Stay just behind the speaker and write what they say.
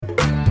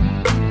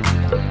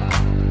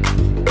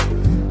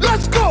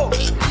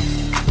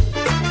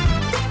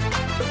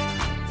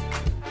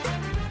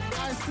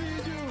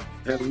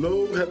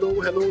Hello,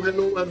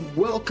 and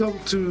welcome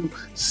to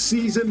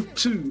season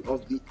 2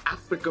 of the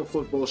Africa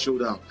Football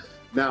Showdown.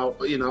 Now,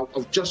 I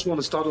just want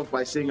to start off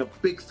by saying a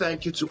big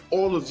thank you to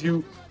all of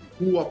you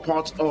who are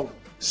part of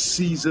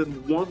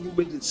season 1, who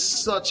made it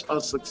such a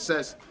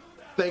success.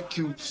 Thank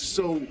you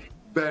so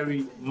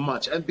very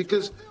much. And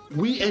because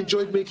we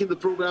enjoyed making the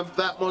program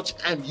that much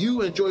and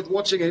you enjoyed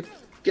watching it,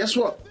 guess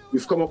what?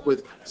 We've come up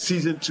with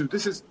season 2.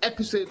 This is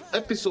episode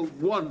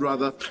 1,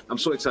 rather. I'm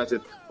so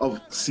excited,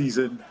 of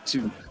season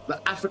 2. The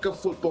African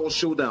Football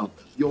Showdown,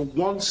 your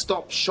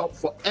one-stop shop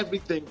for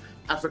everything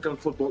African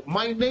football.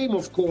 My name,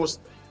 of course,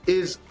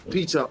 is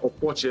Peter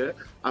Opoche.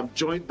 I'm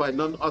joined by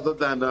none other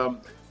than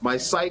my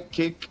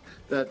sidekick,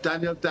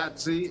 Daniel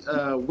Dadzi,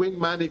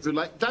 wingman, if you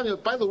like. Daniel,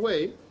 by the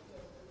way,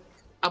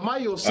 am I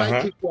your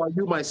sidekick or are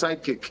you my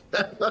sidekick?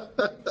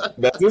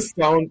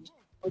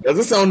 Does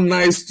it sound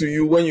nice to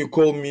you when you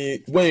call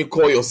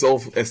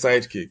yourself a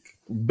sidekick?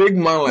 Big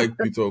man like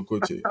Peter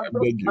Okoche, I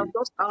beg you. I'm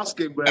just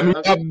asking, man.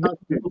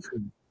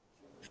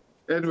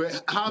 Anyway,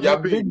 how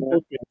have you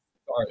been?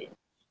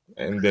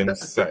 And then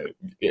side.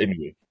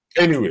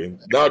 Anyway,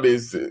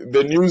 nowadays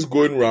the news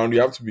going around, you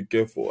have to be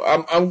careful.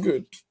 I'm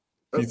good,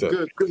 Peter.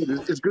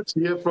 Good. It's good to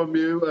hear from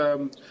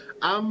you.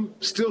 I'm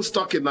still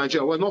stuck in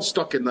Nigeria. Well, not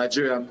stuck in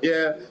Nigeria. I'm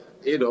here,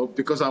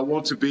 because I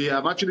want to be.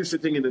 I'm actually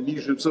sitting in the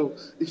newsroom. So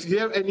if you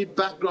hear any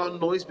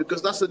background noise,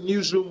 because that's the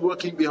newsroom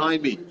working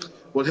behind me.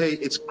 But hey,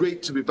 it's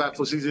great to be back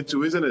for season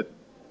 2, isn't it?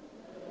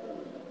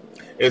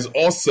 It's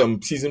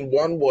awesome. Season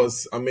 1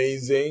 was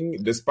amazing,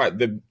 despite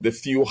the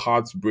few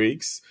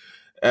heartbreaks.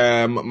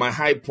 My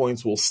high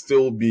points will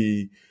still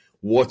be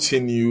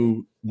watching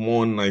you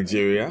mourn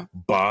Nigeria,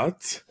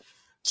 but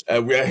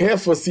we are here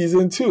for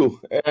season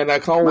 2, and I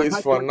can't wait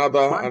for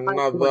another.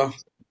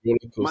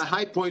 My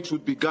high point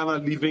would be Ghana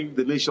leaving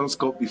the Nations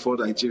Cup before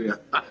Nigeria.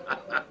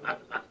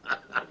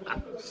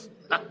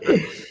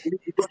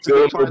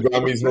 Still no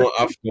Grammys, no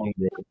AFCON,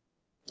 bro.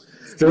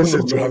 Still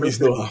no Grammys,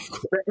 no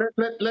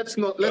AFCON. Let's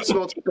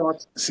not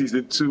start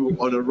season 2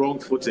 on a wrong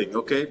footing,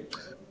 okay?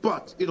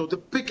 But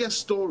the biggest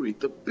story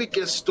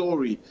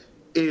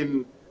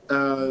in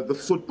the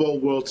football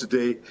world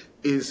today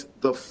is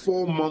the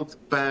 4-month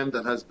ban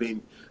that has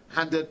been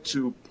handed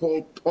to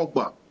Paul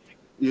Pogba.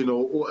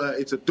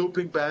 It's a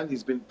doping ban.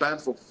 He's been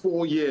banned for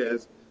 4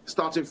 years,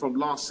 starting from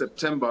last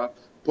September.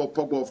 Paul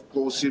Pogba, of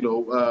course,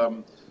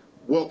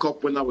 World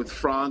Cup winner with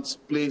France,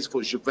 plays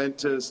for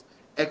Juventus,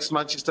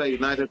 ex-Manchester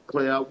United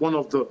player, one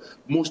of the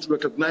most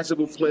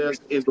recognizable players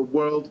in the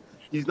world.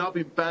 He's now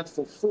been banned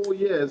for 4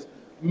 years,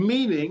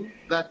 meaning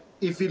that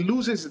if he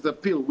loses his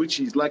appeal, which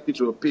he's likely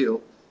to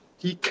appeal,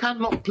 he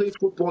cannot play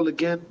football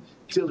again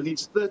till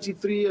he's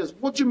 33 years.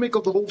 What do you make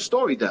of the whole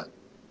story, Dan?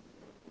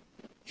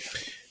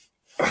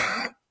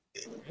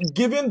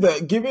 Given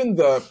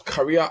the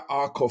career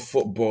arc of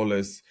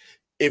footballers,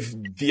 if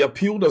the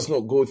appeal does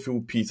not go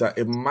through, Peter,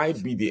 it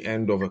might be the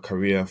end of a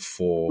career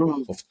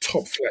of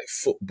top flight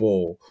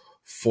football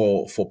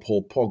for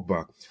Paul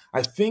Pogba.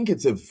 I think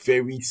it's a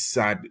very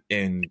sad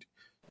end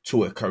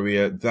to a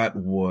career that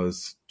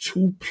was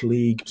too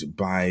plagued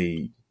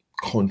by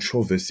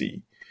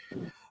controversy.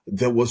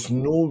 There was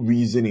no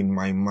reason in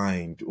my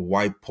mind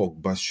why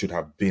Pogba should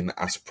have been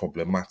as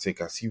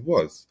problematic as he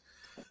was.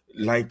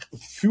 Like,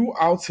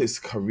 throughout his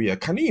career,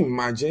 can you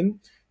imagine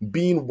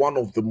being one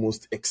of the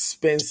most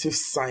expensive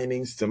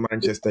signings to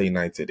Manchester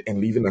United and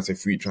leaving as a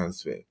free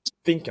transfer?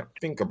 Think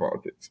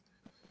about it.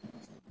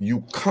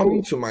 You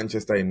come to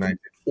Manchester United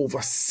over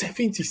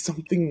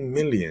 70-something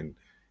million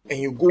and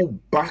you go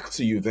back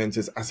to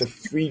Juventus as a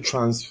free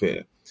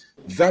transfer.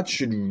 That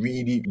should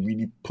really,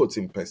 really put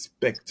in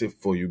perspective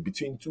for you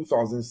between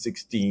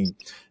 2016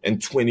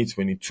 and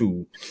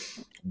 2022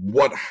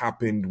 what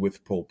happened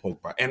with Paul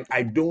Pogba. And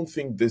I don't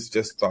think this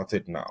just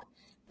started now.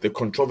 The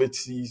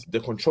controversies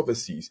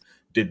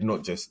did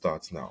not just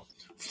start now.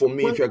 For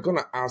me, if you're going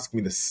to ask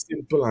me, the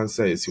simple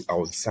answer is I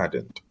was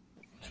saddened.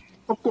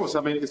 Of course,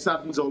 it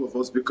saddens all of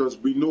us because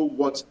we know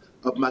what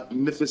a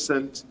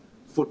magnificent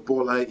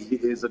footballer he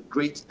is, a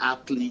great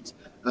athlete,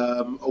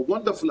 a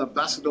wonderful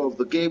ambassador of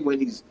the game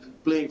when he's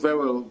playing very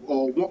well,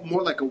 or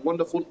more like a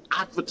wonderful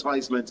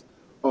advertisement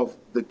of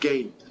the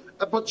game.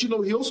 But,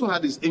 he also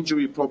had his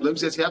injury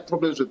problems. Yes, he had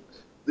problems with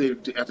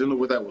I don't know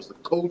whether it was the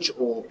coach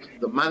or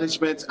the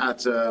management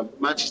at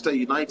Manchester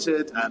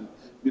United, and,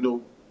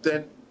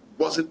 then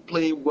wasn't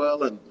playing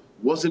well and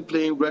wasn't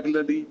playing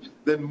regularly,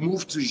 then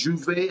moved to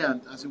Juve,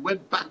 and as he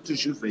went back to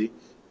Juve,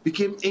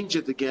 became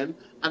injured again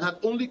and had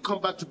only come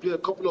back to play a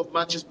couple of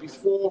matches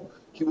before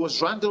he was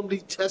randomly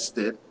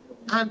tested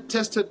and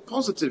tested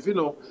positive,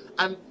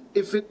 And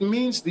if it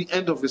means the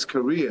end of his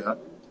career,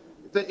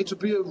 then it would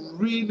be a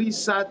really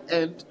sad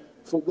end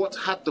for what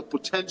had the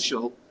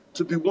potential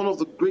to be one of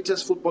the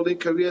greatest footballing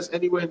careers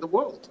anywhere in the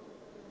world.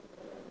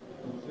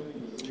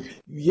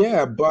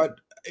 Yeah, but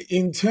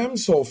in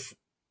terms of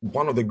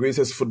one of the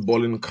greatest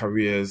footballing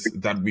careers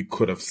that we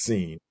could have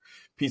seen,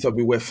 Peter,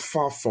 we were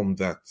far from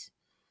that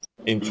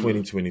in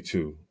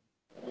 2022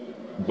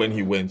 when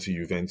he went to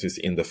Juventus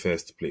in the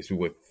first place. We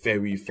were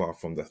very far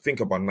from that. Think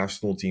about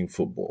national team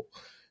football.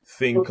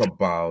 think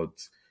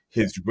about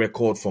his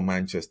record for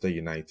Manchester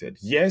United.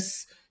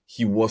 Yes,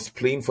 he was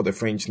playing for the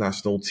French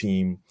national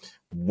team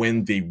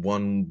when they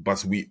won,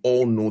 but we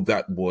all know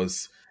that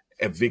was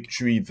a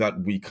victory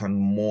that we can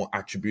more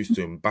attribute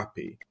to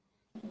Mbappe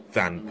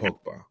than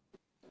Pogba.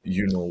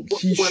 Well, I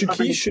He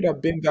mean, should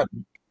have been that.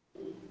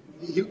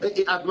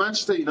 at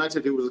Manchester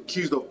United, he was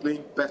accused of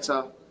playing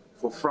better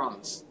for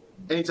France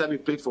anytime he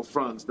played for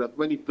France than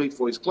when he played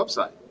for his club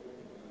side.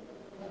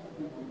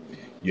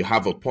 You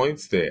have a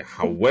point there.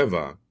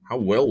 However, how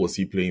well was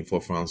he playing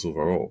for France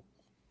overall?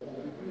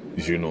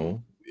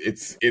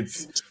 It's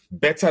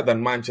better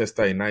than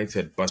Manchester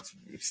United, but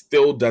it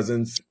still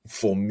doesn't,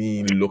 for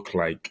me, look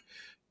like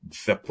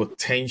the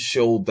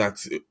potential that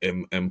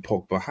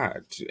Pogba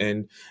had.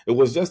 And it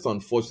was just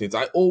unfortunate.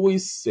 I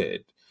always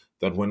said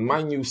that when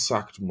Man U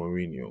sacked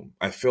Mourinho,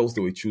 I felt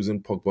they were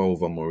choosing Pogba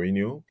over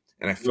Mourinho,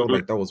 and I felt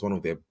like that was one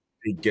of their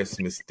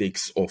biggest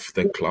mistakes of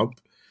the club.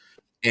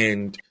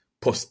 And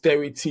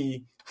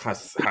posterity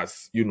has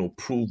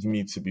proved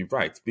me to be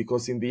right,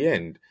 because in the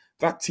end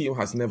that team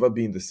has never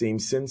been the same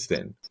since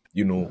then.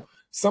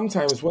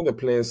 Sometimes when the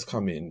players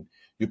come in,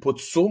 you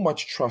put so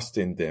much trust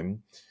in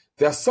them.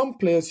 There are some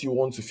players you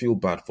want to feel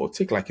bad for.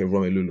 Take like a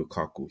Romelu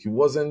Lukaku.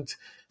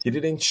 He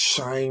didn't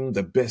shine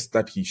the best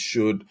that he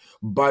should,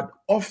 but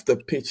off the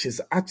pitch,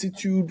 his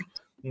attitude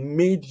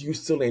made you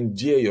still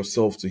endear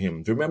yourself to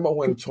him. Remember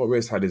when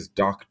Torres had his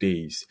dark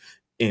days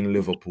in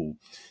Liverpool?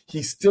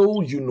 He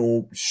still,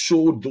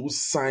 showed those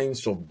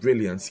signs of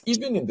brilliance,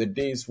 even in the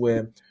days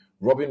where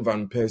Robin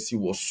van Persie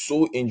was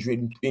so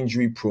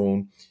injury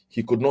prone,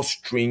 he could not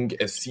string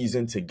a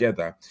season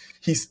together.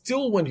 He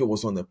still, when he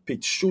was on the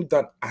pitch, showed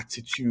that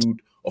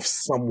attitude of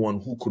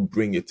someone who could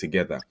bring it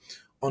together.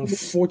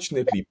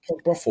 Unfortunately,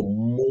 Pogba, for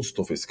most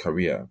of his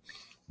career,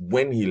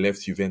 when he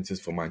left Juventus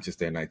for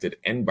Manchester United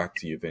and back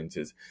to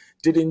Juventus,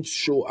 didn't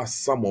show us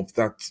some of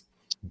that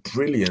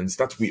brilliance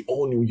that we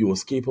all knew he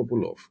was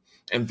capable of.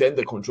 And then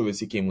the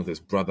controversy came with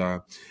his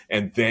brother,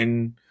 and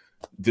then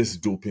this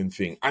doping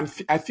thing. I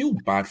feel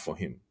bad for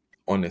him,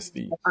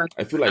 honestly.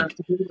 I feel like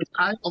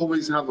I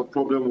always have a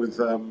problem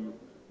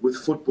with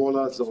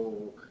footballers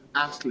or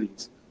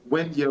athletes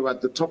when you're at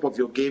the top of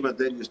your game and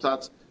then you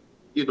start,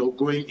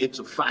 going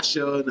into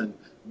fashion and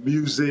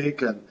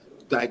music and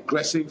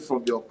digressing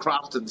from your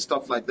craft and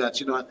stuff like that,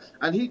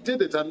 and he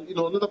did it. And,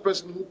 another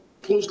person who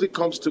closely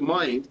comes to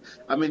mind,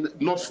 I mean,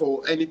 not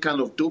for any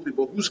kind of doping,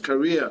 but whose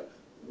career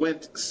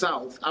went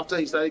south after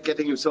he started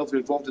getting himself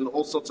involved in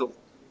all sorts of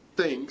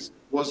things,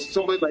 was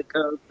somebody like,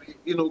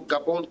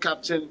 Gabon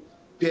captain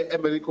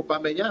Pierre-Emerick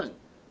Aubameyang,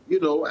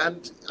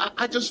 and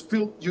I just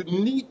feel you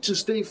need to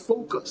stay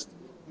focused.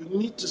 You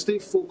need to stay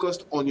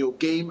focused on your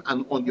game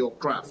and on your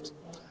craft.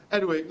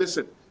 Anyway,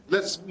 listen,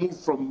 let's move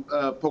from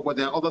Pogba.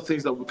 There are other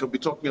things that we can be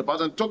talking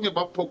about. And talking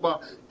about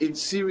Pogba in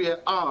Serie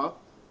A,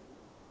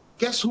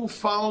 guess who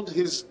found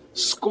his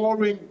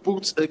scoring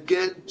boots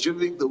again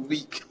during the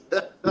week?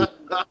 Not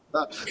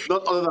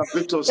other than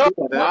Victor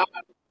Silva.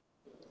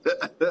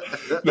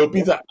 No,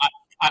 Peter,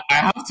 I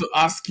have to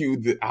ask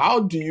you, how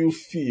do you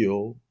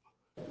feel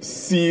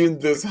seeing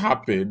this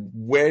happen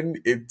when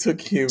it took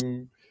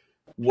him,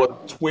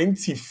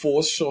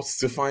 24 shots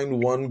to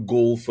find one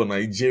goal for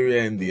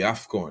Nigeria in the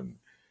AFCON?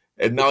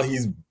 And now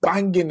he's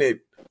banging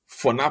it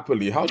for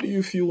Napoli. How do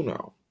you feel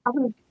now? I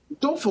mean,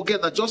 don't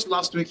forget that just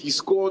last week he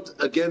scored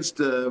against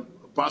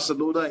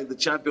Barcelona in the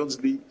Champions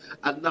League,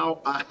 and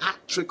now a hat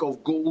trick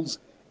of goals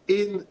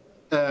in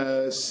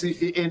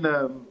Serie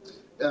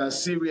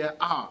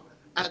A.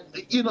 And,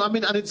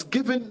 and it's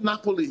given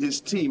Napoli,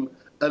 his team,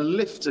 a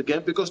lift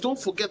again, because don't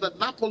forget that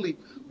Napoli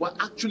were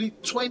actually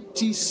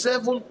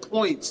 27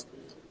 points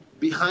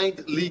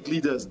behind league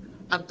leaders.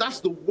 And that's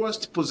the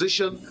worst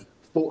position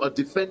for a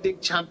defending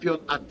champion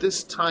at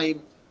this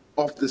time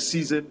of the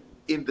season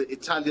in the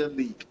Italian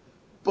league.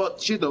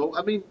 But,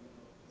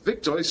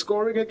 Victor is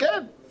scoring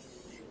again.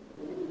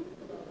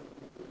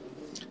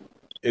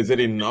 Is it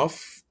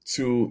enough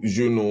to,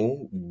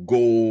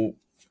 go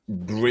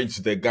bridge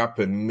the gap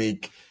and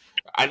make...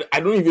 I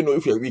don't even know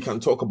if we can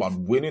talk about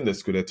winning the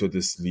Scudetto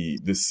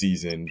this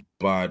season,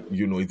 but,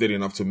 is it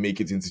enough to make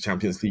it into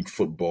Champions League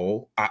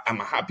football? I'm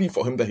happy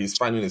for him that he's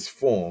finding his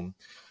form.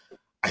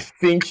 I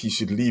think he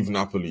should leave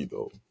Napoli,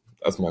 though.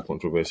 That's my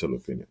controversial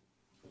opinion.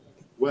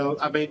 Well,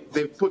 I mean,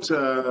 they've put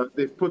a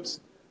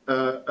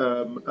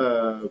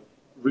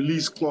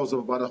release clause of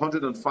about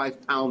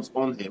 £105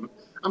 on him.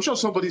 I'm sure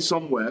somebody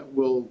somewhere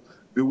will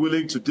be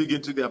willing to dig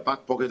into their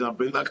back pocket and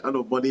bring that kind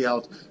of money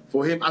out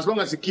for him, as long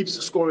as he keeps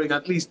scoring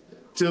at least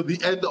till the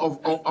end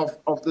of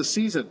the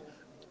season.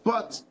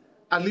 But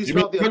at least you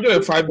mean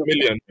 105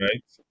 million,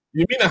 right?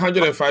 You mean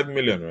 105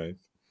 million, right?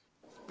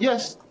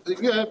 Yes.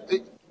 Yeah.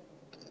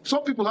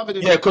 Some people have it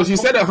in... Yeah, because you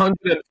said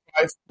 105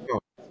 pounds.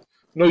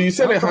 No, you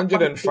said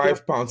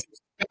 105 pounds.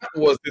 That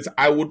was this.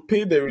 I would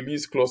pay the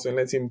release clause and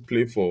let him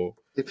play for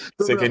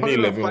second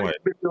 11 wide.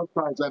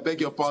 I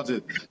beg your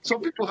pardon.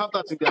 Some people have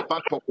that in their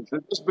back pocket. They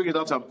just bring it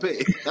out and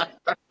pay.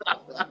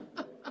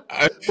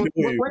 I feel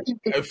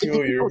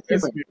you.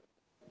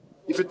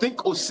 if you think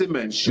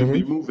Osimhen should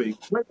be moving,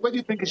 where do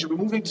you think he should be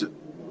moving to?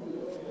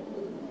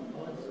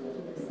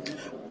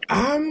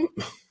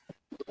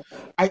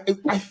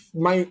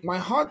 My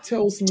heart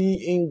tells me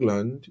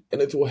England,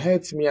 and it will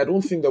hurt me. I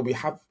don't think that we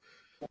have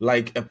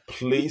like a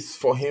place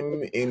for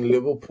him in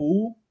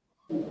Liverpool,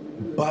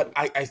 but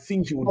I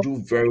think he will do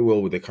very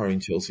well with the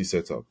current Chelsea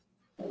setup.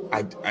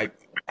 I, I,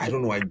 I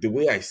don't know. The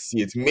way I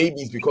see it,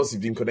 maybe it's because he's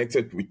been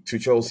connected to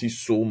Chelsea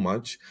so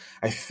much.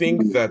 I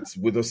think that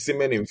with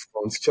Osimhen in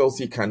front,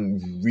 Chelsea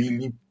can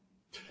really,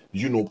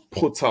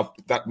 put up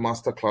that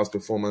masterclass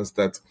performance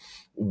that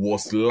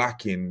was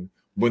lacking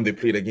when they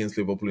played against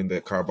Liverpool in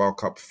the Carabao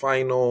Cup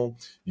final.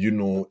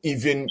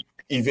 Even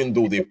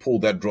though they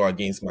pulled that draw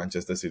against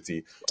Manchester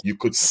City, you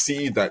could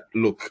see that,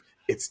 look,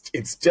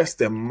 it's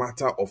just a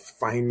matter of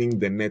finding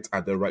the net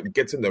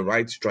getting the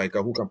right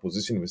striker who can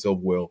position himself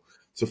well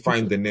to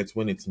find the net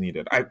when it's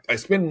needed. I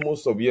spent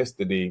most of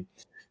yesterday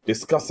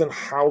discussing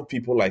how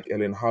people like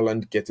Erling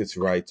Haaland get it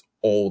right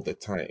all the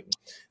time.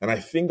 And I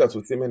think that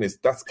Osimhen is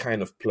that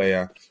kind of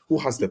player who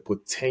has the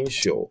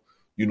potential,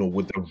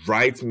 with the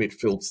right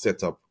midfield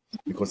setup,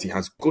 because he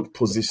has good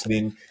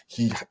positioning.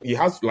 He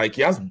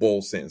has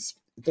ball sense.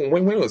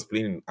 When he was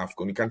playing in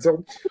AFCON, you can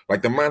tell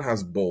the man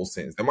has ball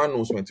sense. The man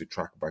knows when to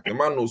track back. The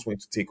man knows when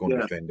to take on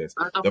defenders.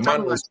 The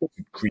man knows how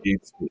to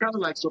create. I'm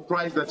kind of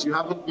surprised that you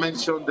haven't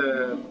mentioned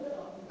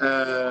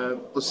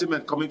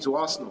Osimhen coming to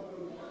Arsenal.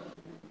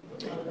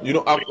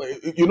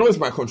 It's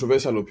my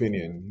controversial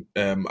opinion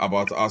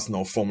about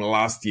Arsenal from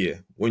last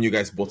year when you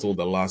guys bottled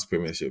the last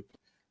Premiership.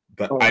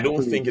 That I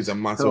don't think it's a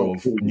matter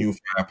of new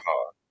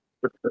firepower.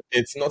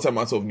 It's not a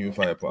matter of new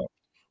firepower.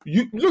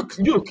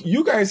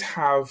 You guys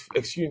have,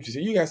 excuse me to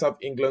say, you guys have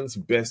England's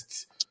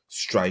best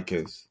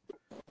strikers.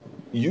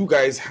 You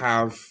guys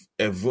have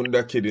a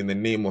Wunderkid in the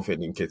name of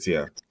Edin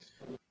Ketia.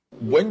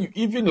 When you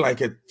even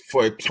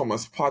for a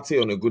Thomas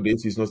Partey on a good day,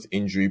 he's not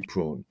injury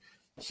prone.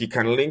 He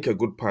can link a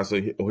good pass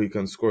or he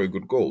can score a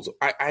good goal. So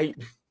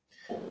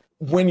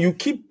when you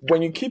keep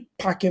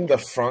packing the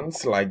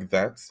fronts like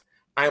that,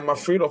 I'm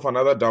afraid of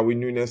another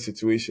Darwin Núñez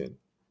situation.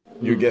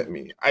 You get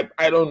me?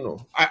 I don't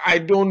know. I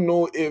don't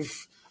know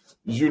if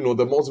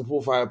the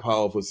multiple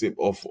firepower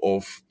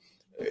of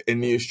a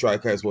new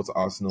striker is what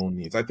Arsenal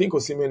needs. I think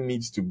Osimhen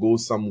needs to go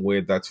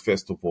somewhere that,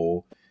 first of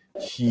all,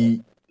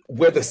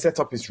 where the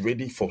setup is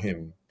ready for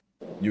him.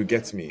 You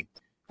get me?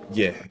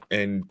 Yeah,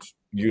 and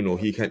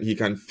he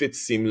can fit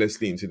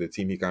seamlessly into the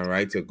team. He can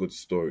write a good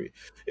story.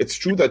 It's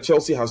true that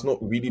Chelsea has not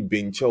really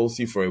been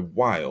Chelsea for a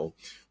while,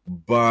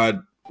 but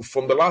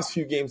from the last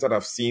few games that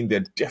I've seen,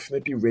 they're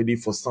definitely ready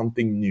for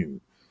something new,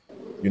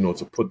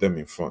 to put them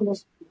in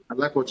front. I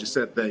like what you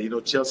said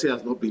there. Chelsea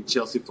has not been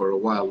Chelsea for a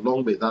while.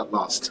 Long may that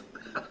last.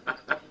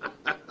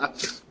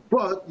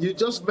 But you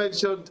just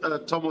mentioned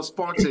Thomas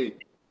Partey.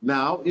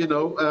 Now,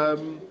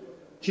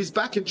 he's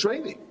back in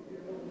training.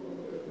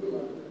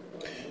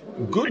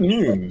 Good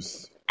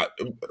news.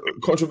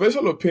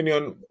 Controversial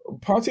opinion.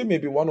 Partey may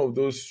be one of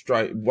those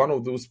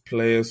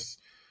players,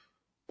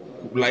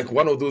 like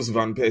one of those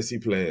Van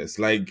Persie players.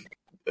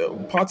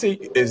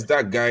 Partey is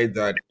that guy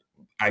that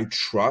I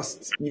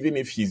trust, even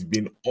if he's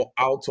been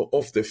out or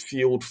off the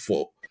field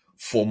for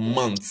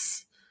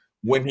months.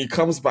 When he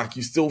comes back,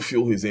 you still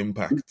feel his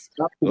impact.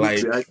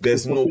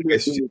 There's no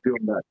question.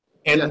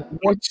 And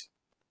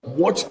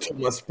watch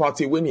Thomas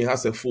Partey when he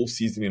has a full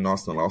season in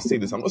Arsenal. I'll say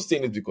this. I'm not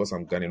saying it because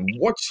I'm Ghanaian.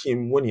 Watch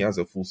him when he has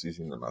a full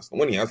season in Arsenal.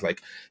 When he has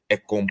a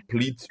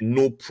complete,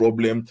 no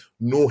problem,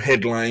 no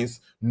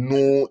headlines,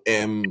 no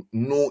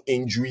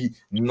injury,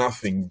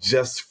 nothing,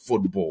 just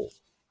football.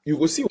 You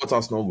will see what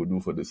Arsenal will do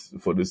for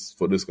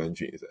this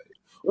country.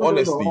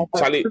 Honestly,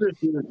 Charlie,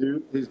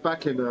 he's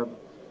back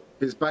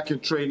in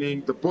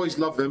training. The boys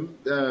love him.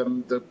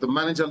 The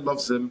manager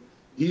loves him.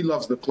 He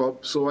loves the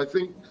club. So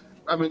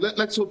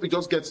let's hope he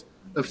just gets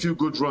a few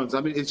good runs.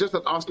 It's just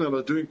that Arsenal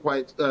are doing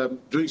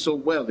so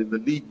well in the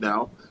league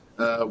now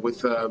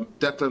with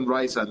Declan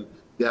Rice, and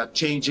they are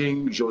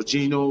changing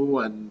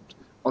Jorginho and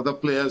other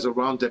players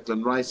around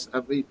Declan Rice.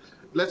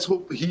 Let's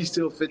hope he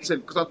still fits in,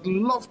 because I'd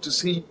love to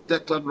see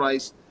Declan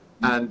Rice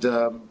and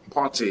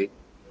Partey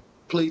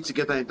play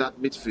together in that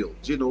midfield,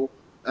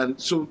 and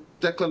so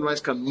Declan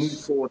Rice can move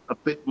forward a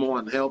bit more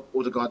and help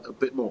Odegaard a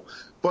bit more.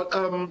 But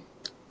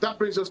that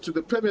brings us to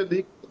the Premier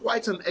League.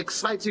 Quite an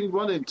exciting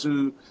run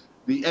into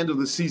the end of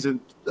the season.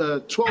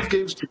 12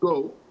 games to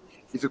go,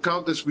 if you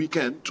count this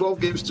weekend. 12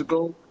 games to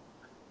go,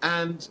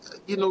 and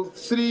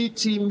 3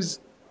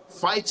 teams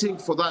fighting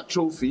for that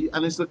trophy,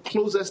 and it's the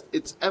closest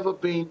it's ever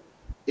been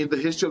in the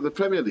history of the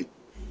Premier League.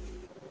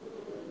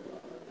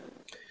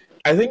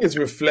 I think it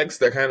reflects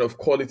the kind of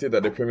quality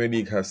that the Premier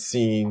League has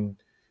seen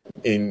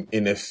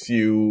in a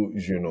few,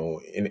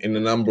 in a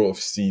number of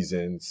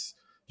seasons.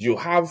 You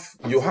have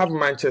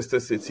Manchester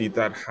City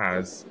that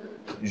has,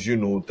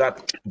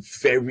 that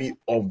very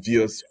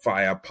obvious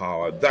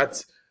firepower,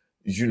 that,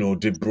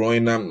 De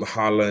Bruyne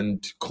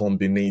Haaland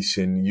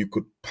combination. You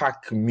could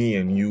pack me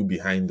and you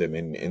behind them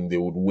and they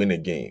would win a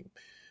game,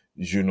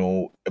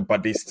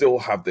 but they still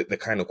have the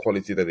kind of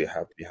quality that they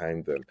have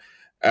behind them.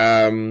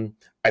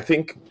 I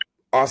think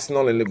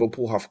Arsenal and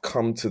Liverpool have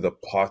come to the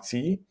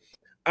party.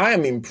 I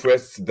am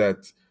impressed that,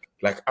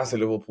 like, as a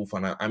Liverpool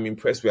fan, I'm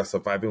impressed we are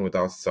surviving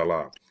without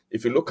Salah.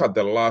 If you look at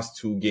the last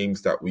two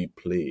games that we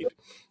played,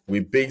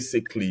 we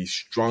basically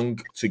strung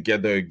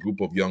together a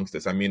group of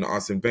youngsters. I mean,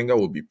 Arsene Wenger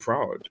will be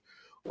proud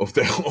of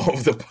the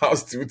of the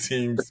past two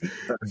teams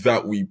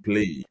that we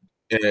played.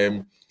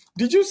 Um,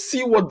 did you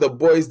see what the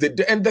boys did?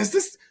 And there's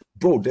this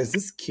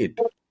kid,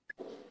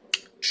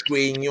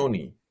 Trey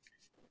Nyoni.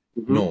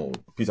 Mhm. No,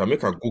 Peter,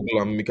 make a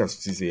Google and make us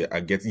see. I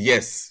get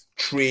yes,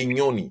 Trey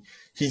Nyoni.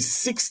 He's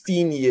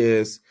 16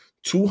 years,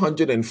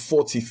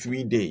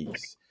 243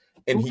 days,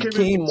 and Who he came in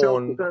came from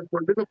Chelsea on. and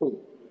for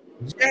Liverpool?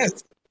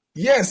 Yes,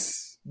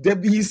 yes.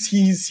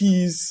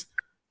 He's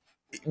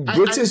I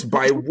British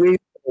by way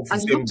of I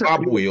looked at him.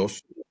 Zimbabwe or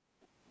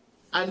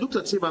I looked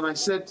at him and I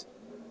said,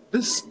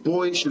 "This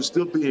boy should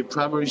still be in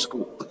primary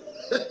school."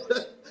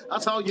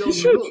 That's how he young he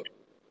should. looked.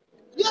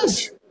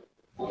 Yes,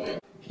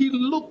 he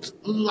looked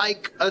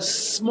like a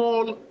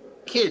small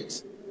kid.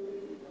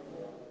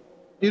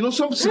 You know,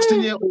 some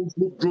 16-year-olds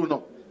look grown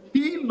up.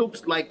 He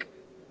looked like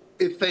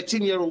a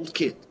 13-year-old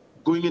kid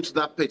going into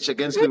that pitch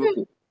against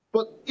Liverpool.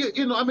 But,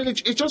 I mean,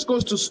 it just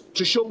goes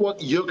to show what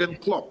Jurgen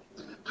Klopp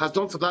has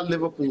done for that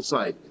Liverpool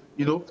side.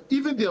 You know,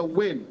 even their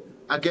win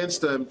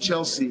against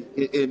Chelsea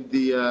in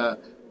the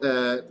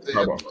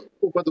Bravo.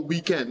 over the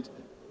weekend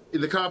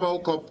in the Carabao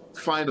Cup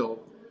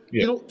final,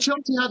 Yeah.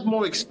 Chelsea had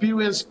more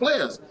experienced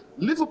players.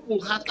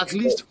 Liverpool had at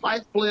least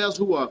 5 players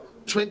who were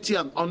 20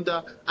 and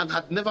under and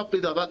had never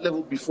played at that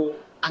level before,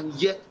 and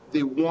yet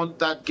they won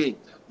that game.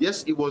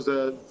 Yes, it was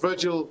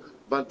Virgil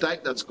van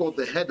Dijk that scored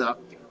the header,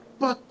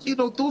 but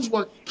those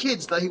were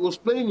kids that he was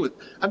playing with.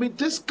 I mean,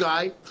 this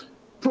guy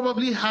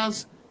probably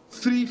has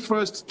 3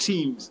 first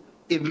teams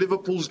in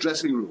Liverpool's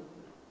dressing room.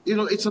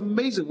 It's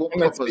amazing what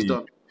Klopp has Honestly,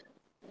 done.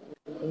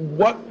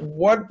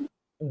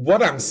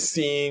 what I'm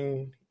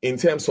seeing in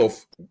terms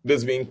of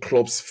this being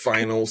Klopp's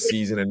final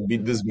season and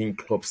this being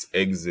Klopp's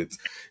exit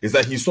is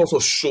that he's also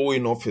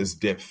showing off his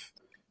depth.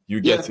 You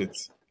Yeah, get it?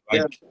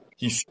 yeah, Like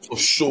he's sort of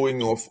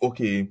showing off,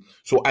 okay,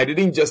 so I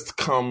didn't just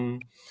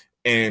come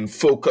and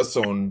focus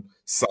on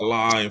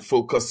Salah and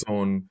focus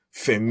on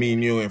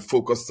Firmino and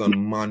focus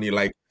on Mane.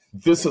 Like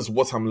this is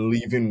what I'm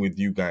leaving with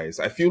you guys.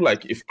 I feel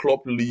like if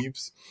Klopp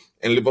leaves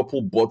and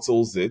Liverpool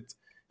bottles it,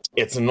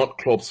 it's not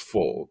Klopp's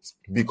fault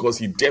because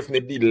he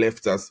definitely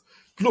left us.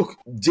 Look,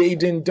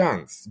 Jaden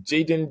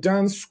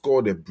Dance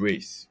scored a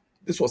brace.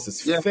 This was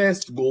his yeah.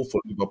 first goal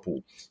for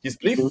Liverpool. He's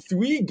played Mhm.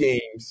 3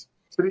 games.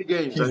 3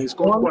 games and He's he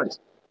scored twice.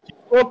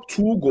 scored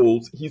 2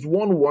 goals. He's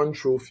won 1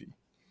 trophy.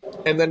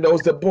 And then there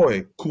was the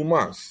boy,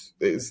 Kumas.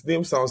 His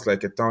name sounds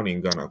like a town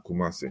in Ghana,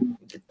 Kumasi.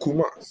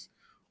 Kumas.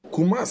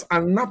 Kumas,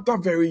 another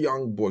very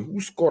young boy who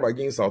scored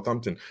against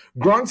Southampton.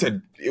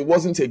 Granted, it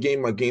wasn't a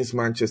game against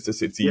Manchester Yeah.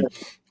 City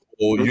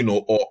or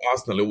Mhm. or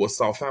Arsenal, it was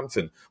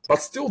Southampton.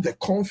 But still the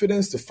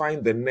confidence to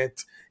find the net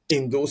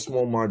in those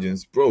small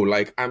margins, bro.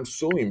 Like I'm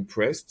so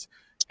impressed.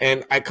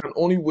 And I can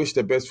only wish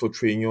the best for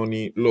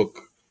Treyoni. Look,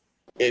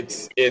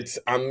 it's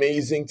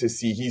amazing to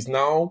see. He's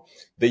now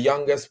the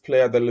youngest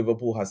player that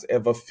Liverpool has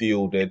ever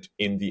fielded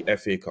in the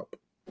FA Cup,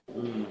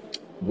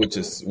 which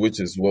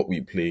is what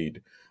we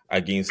played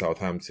against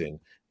Southampton.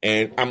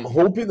 And I'm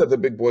hoping that the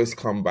big boys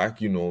come back.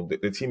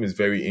 The team is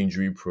very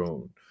injury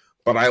prone.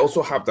 But I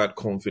also have that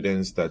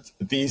confidence that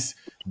these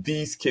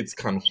kids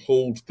can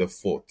hold the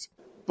fort.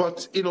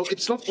 But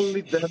it's not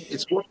only them;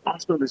 it's what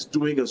Arsenal is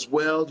doing as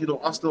well.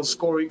 Arsenal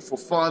scoring for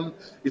fun.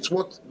 It's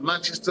what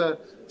Manchester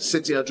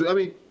City are doing. I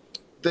mean,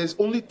 there's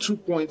only 2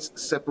 points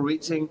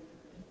separating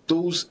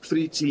those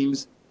 3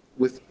 teams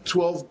with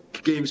 12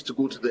 games to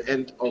go to the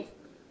end of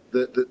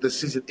the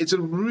season. It's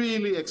a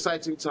really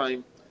exciting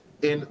time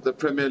in the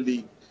Premier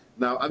League.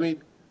 Now, I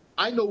mean,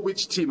 I know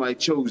which team I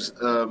chose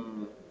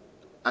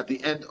at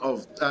the end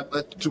of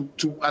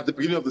to at the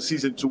beginning of the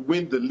season to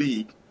win the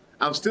league.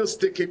 I'm still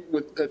sticking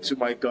with to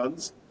my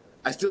guns.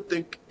 I still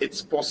think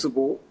it's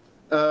possible.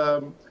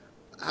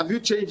 Have you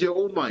changed your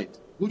own mind?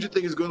 Who do you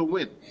think is going to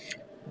win?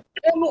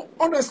 Oh, no,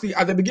 honestly,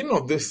 at the beginning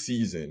of this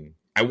season,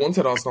 I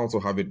wanted Arsenal to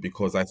have it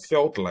because I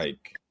felt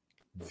like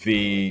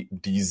they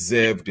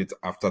deserved it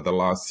after the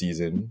last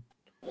season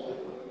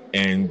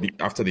and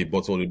after they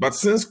bottled it. But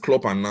since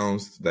Klopp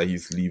announced that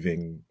he's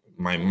leaving,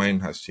 my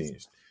mind has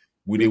changed.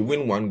 Will they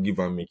win one give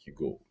and make you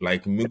go?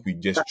 Like, make we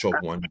just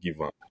chop one give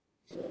and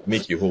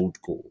make you hold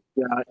goal.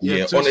 Yeah, you're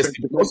Yeah, too honestly,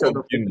 because of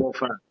sentimental football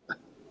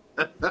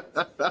fan.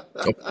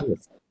 of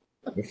course,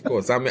 of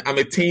course, I'm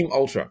a team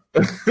ultra.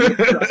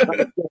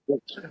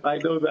 I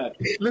know that.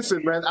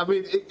 Listen, man. I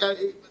mean,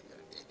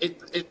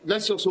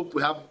 let's just hope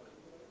we have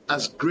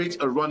as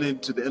great a run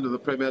into the end of the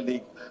Premier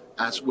League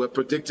as we're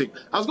predicting.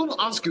 I was going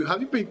to ask you: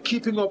 have you been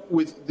keeping up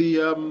with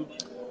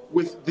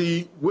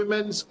the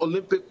women's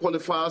Olympic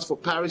qualifiers for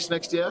Paris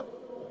next year?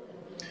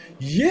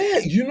 Yeah,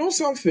 you know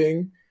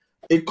something?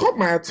 It caught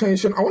my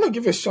attention. I want to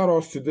give a shout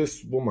out to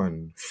this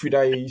woman, Frida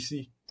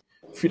Aisi.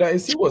 Frida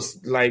Aisi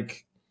was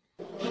like,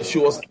 she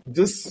was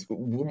this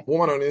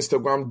woman on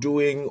Instagram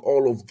doing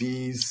all of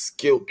these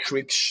skill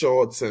trick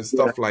shots and Yeah.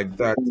 stuff like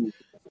that.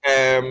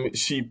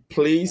 She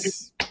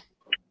plays.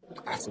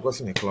 I've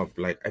forgotten her club.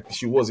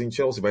 She was in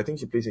Chelsea, but I think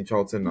she plays in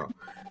Charlton now.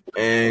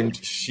 And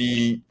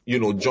she,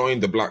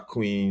 joined the Black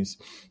Queens.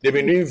 They've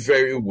been doing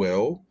very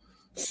well.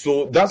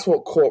 So that's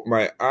what caught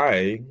my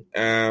eye.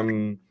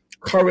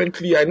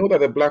 Currently, I know that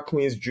the Black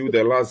Queens drew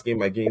their last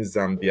game against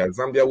Zambia.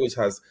 Zambia, which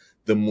has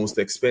the most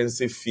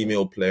expensive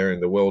female player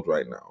in the world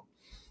right now.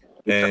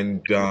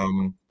 And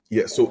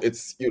so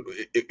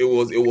it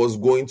was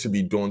going to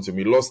be daunting.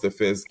 We lost the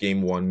first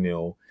game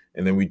 1-0.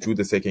 And then we drew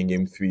the second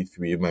game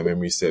 3-3, if my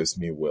memory serves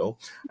me well.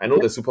 I know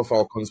the Super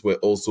Falcons were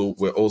also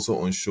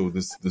on show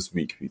this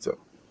week, Peter.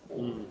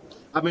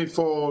 I mean,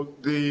 for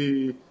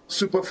the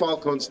Super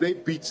Falcons, they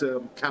beat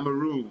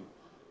Cameroon,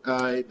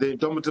 the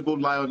Indomitable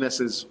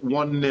Lionesses,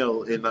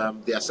 1-0 in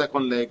their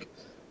second leg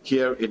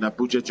here in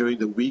Abuja during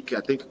the week.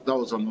 I think that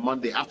was on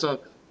Monday, after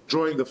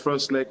drawing the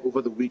first leg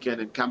over the weekend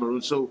in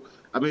Cameroon. So,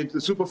 I mean, the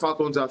Super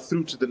Falcons are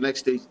through to the next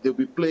stage. They'll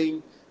be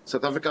playing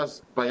South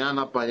Africa's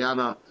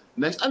Bayana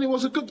next, and it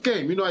was a good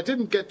game. I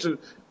didn't get to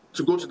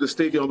go to the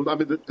stadium. I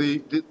mean,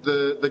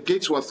 the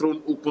gates were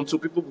thrown open, so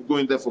people could go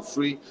in there for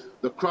free.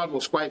 The crowd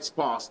was quite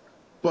sparse,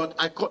 but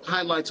I caught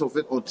highlights of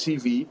it on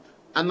TV,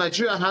 and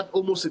Nigeria had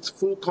almost its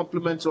full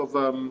complement of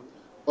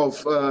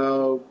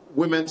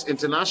women's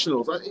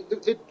internationals.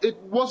 It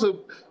was a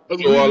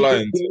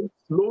really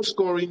low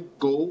scoring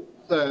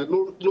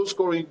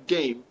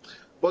game,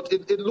 but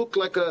it looked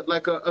like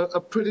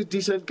a pretty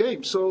decent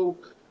game. So,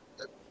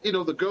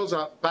 the girls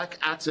are back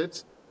at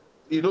it.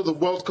 The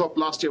World Cup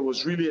last year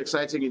was really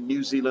exciting in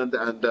New Zealand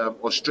and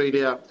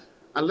Australia.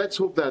 And let's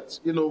hope that,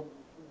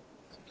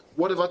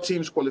 whatever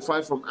teams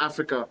qualify from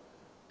Africa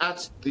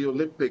at the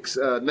Olympics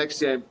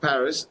next year in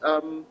Paris,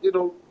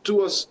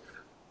 do us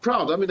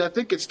proud. I mean, I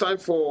think it's time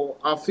for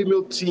our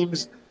female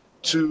teams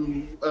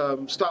to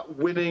start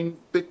winning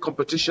big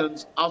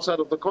competitions outside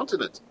of the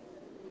continent.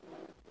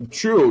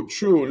 True.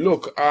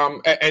 Look,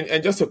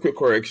 and just a quick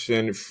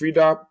correction.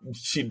 Frida,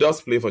 she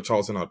does play for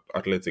Charlton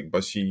Athletic,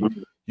 but she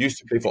used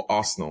to play for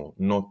Arsenal,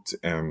 not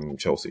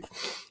Chelsea.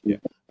 Yeah.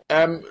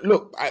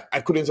 Look,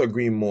 I couldn't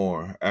agree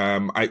more.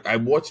 I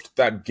watched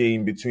that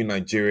game between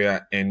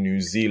Nigeria and New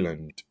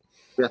Zealand.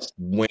 Yes.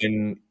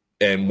 When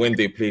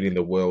they played in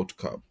the World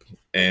Cup,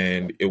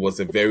 and it was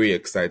a very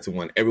exciting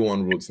one.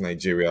 Everyone wrote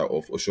Nigeria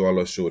off.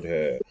 Oshoala showed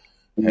her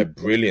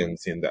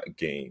brilliance in that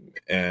game.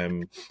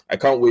 I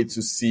can't wait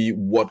to see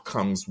what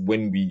comes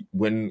when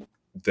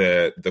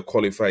the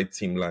qualified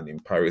team land in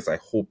Paris. I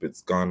hope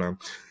it's Ghana.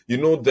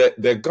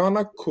 The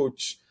Ghana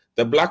coach,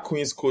 the Black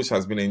Queens coach,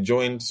 has been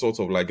enjoying sort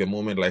of like a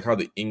moment like how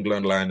the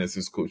England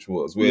Lionesses coach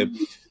was, where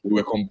we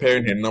were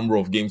comparing her number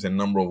of games and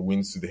number of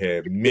wins to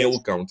her male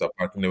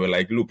counterpart, and they were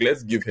like, look,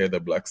 let's give her the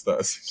Black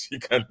Stars.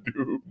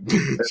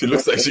 She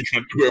looks like she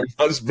can do a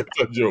much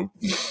better job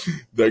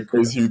than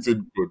Chris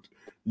Hughton could.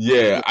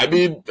 Yeah, I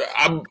mean,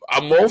 I'm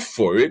all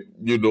for it.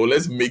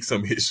 Let's make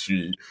some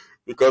history,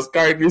 because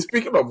currently,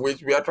 speaking of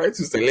which, we are trying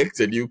to select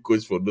a new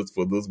coach for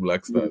those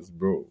Black Stars,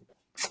 bro.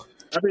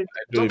 I mean,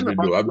 talking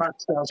about Black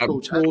Stars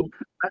coach,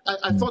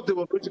 I thought they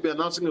were going to be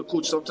announcing a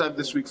coach sometime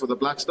this week for the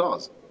Black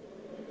Stars.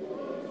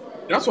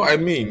 That's what I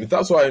mean.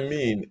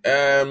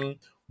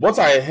 What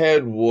I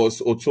heard was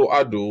Otto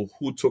Addo,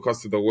 who took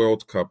us to the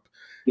World Cup,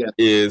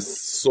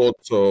 is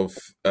sort of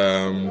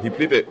he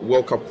played the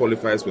World Cup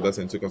qualifiers with us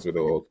and took us to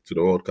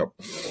the World Cup.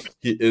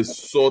 He is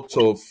sort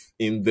of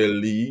in the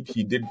lead.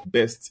 He did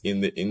best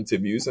in the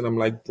interviews, and I'm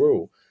like,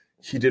 bro,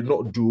 he did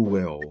not do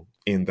well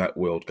in that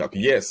World Cup.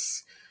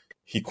 Yes,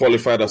 he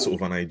qualified us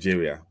over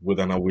Nigeria with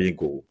an away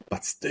goal,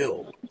 but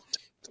still,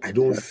 I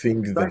don't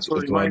think that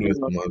Otuano is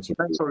the man to.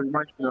 Thanks for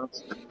reminding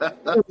us.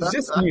 It's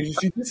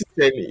just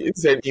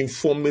it's an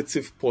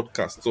informative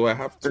podcast, so I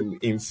have to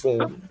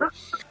inform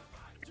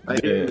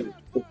the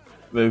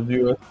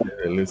viewers and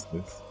the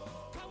listeners.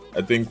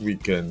 I think we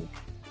can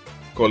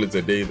call it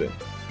a day then.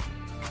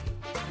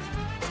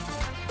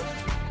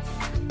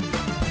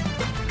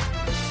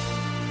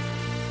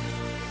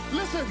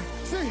 Listen,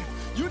 see,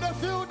 you don't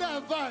feel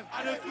that vibe.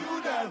 I don't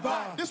feel that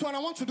vibe. This one, I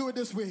want to do it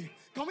this way.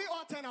 Can we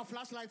all turn our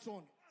flashlights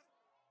on?